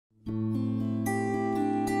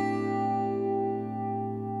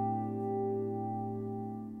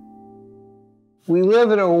we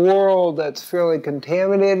live in a world that's fairly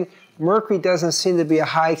contaminated. Mercury doesn't seem to be a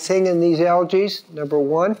high thing in these algae, number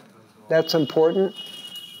one. That's important.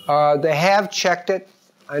 They have checked it.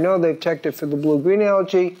 I know they've checked it for the blue-green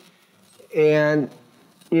algae. And,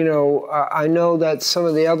 you know, I know that some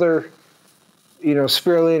of the other, you know,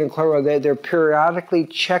 Spirulina and Chlorella, they're periodically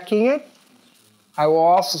checking it. I will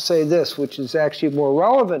also say this, which is actually more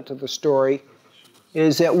relevant to the story,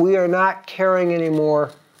 is that we are not carrying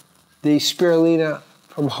anymore the Spirulina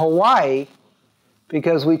from Hawaii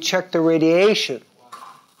because we checked the radiation.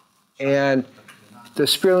 And the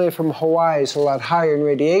Spirulina from Hawaii is a lot higher in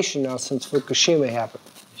radiation now since Fukushima happened.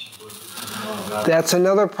 That's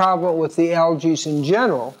another problem with the algae in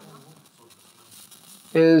general,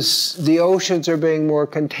 is the oceans are being more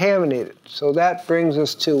contaminated. So that brings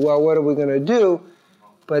us to, well, what are we going to do?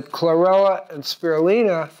 But Chlorella and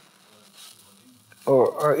Spirulina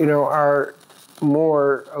you know, are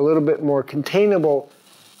a little bit more containable.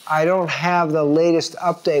 I don't have the latest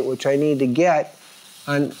update, which I need to get,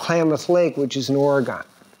 on Klamath Lake, which is in Oregon.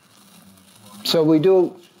 So we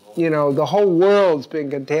do, you know, the whole world's been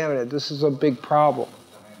contaminated. This is a big problem.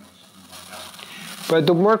 But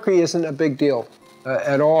the mercury isn't a big deal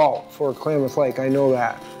at all for Klamath Lake, I know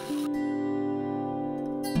that.